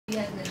She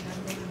has been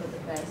nothing but the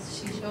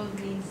best. She showed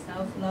me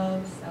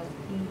self-love,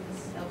 self-peace,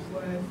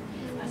 self-worth.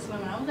 I swear,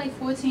 when I was like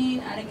 14,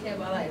 I didn't care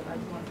about life. I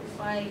just wanted to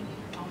fight.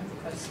 I wanted to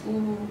cut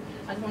school.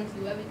 I just wanted to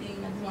do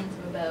everything. I just wanted to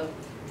rebel.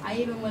 I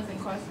even was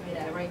incarcerated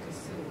at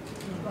Rikers too.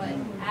 But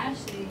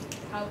Ashley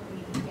helped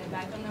me get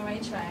back on the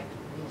right track.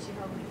 She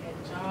helped me get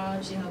a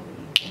job. She helped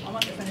me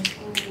almost to finish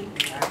school.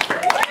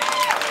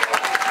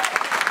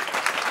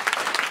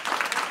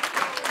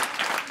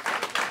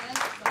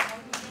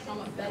 I'm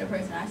a better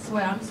person. I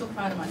swear, I'm so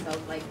proud of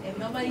myself. Like, if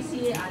nobody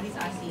see it, at least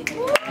I see it.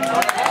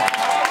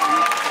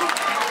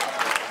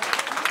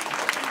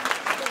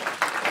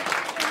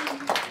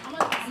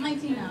 I'm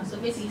 19 now, so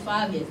basically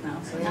 5 years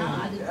now. So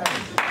now I just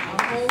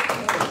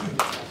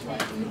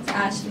thank you to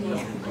Ashley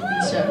and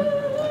Alicia.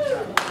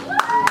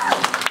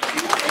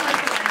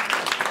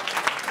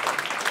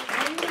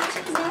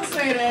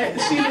 Say that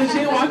she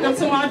legit walked up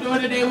to my door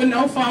today with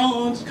no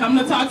phone, come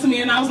to talk to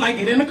me, and I was like,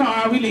 get in the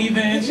car, we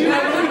leaving. She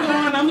like, where we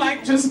going? I'm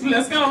like, just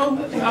let's go.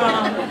 So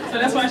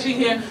that's why she's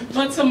here.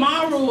 But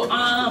tomorrow,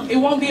 it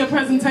won't be a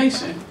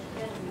presentation.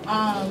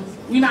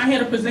 We're not here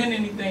to present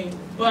anything,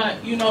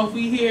 but you know, if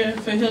we here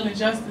for healing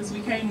justice, we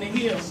came to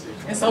heal,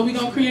 and so we're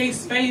gonna create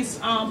space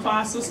for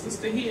our sisters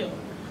to heal.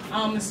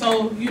 And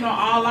so, you know,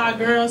 all our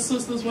girls,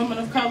 sisters, women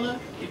of color,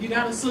 if you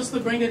got a sister,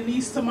 bring a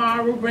niece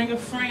tomorrow, bring a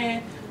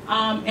friend.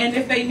 And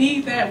if they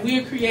need that,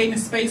 we're creating a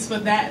space for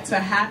that to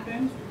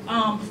happen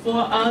for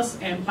us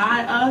and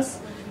by us.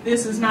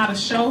 This is not a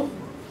show.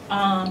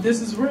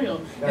 This is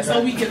real. And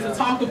so we get to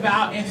talk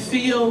about and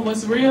feel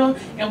what's real.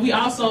 And we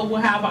also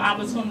will have an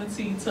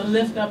opportunity to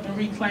lift up and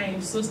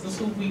reclaim sisters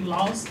who we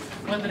lost,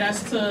 whether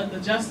that's to the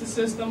justice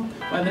system,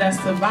 whether that's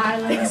to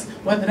violence,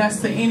 whether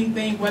that's to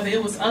anything, whether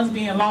it was us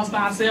being lost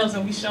by ourselves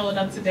and we showed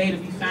up today to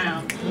be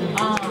found.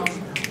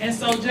 And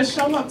so just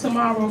show up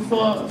tomorrow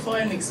for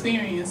an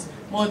experience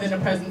more than a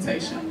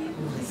presentation.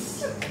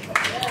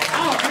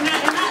 Oh, and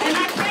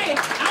I can't,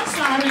 I'm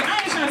sorry,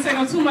 I ain't trying to take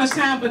on too much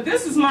time, but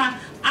this is my,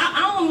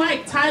 I don't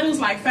like titles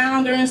like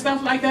founder and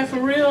stuff like that for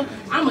real.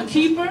 I'm a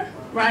keeper,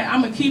 right?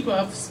 I'm a keeper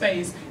of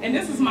space. And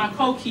this is my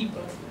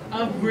co-keeper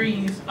of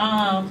Breathe,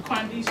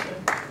 Quandisha.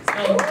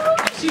 So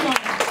she gonna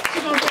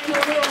bring a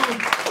little,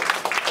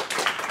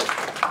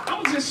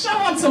 I'm gonna just show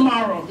up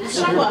tomorrow.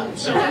 Show up.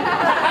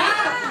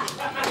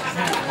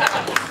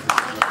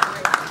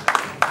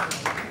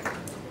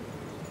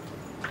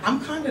 I'm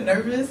kind of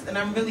nervous, and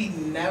I'm really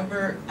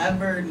never,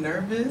 ever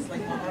nervous. Like,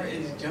 my heart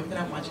is jumping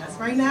out my chest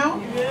right now.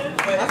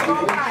 But it's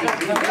all right.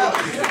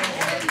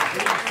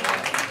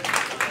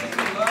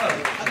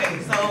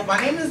 Okay, so my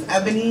name is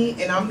Ebony,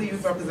 and I'm the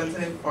youth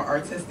representative for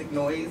Artistic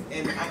Noise.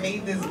 And I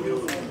made this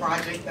beautiful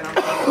project that I'm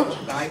sharing with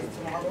you guys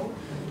tomorrow.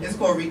 It's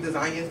called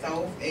Redesign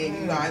Yourself, and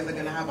you guys are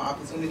going to have an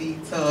opportunity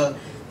to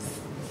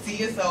see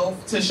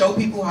yourself, to show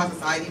people how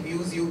society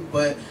views you,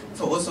 but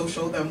to also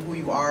show them who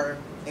you are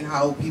and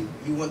how you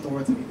want the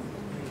world to be.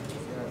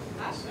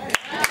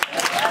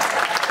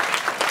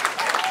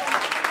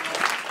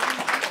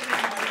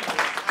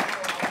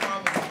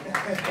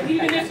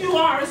 Even if you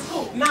are, it's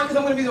cool. Nah, because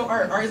I'm going to be doing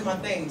art. Art is my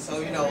thing, so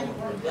you know. I'm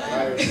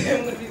going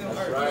to be doing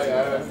art.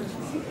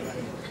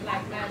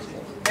 Like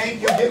magic.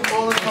 Thank you. Get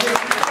all of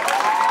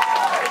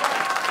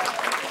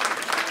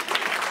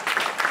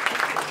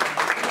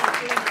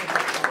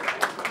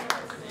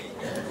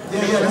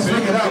Yeah, let's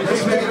pick it up.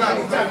 Let's pick it up.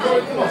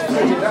 Come on,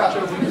 pick it up.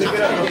 Pick it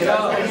up. Pick it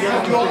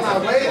up. You on our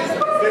way?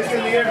 It's in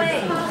the air.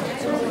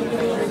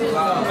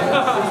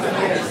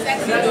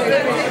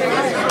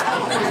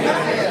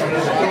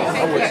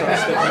 I wish I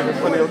stepped in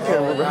front of your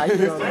camera right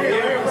here.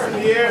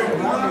 Here.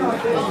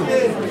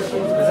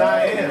 Because I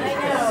am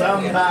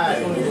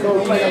somebody.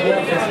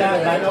 It's not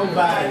by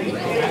nobody.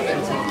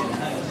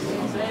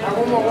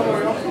 One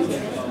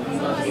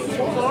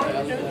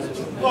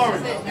more.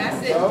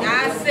 That's it.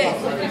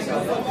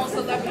 Almost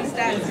celebrity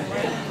status.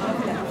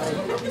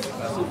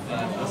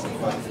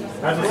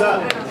 That's what's up.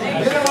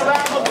 Give them a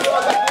round of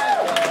applause.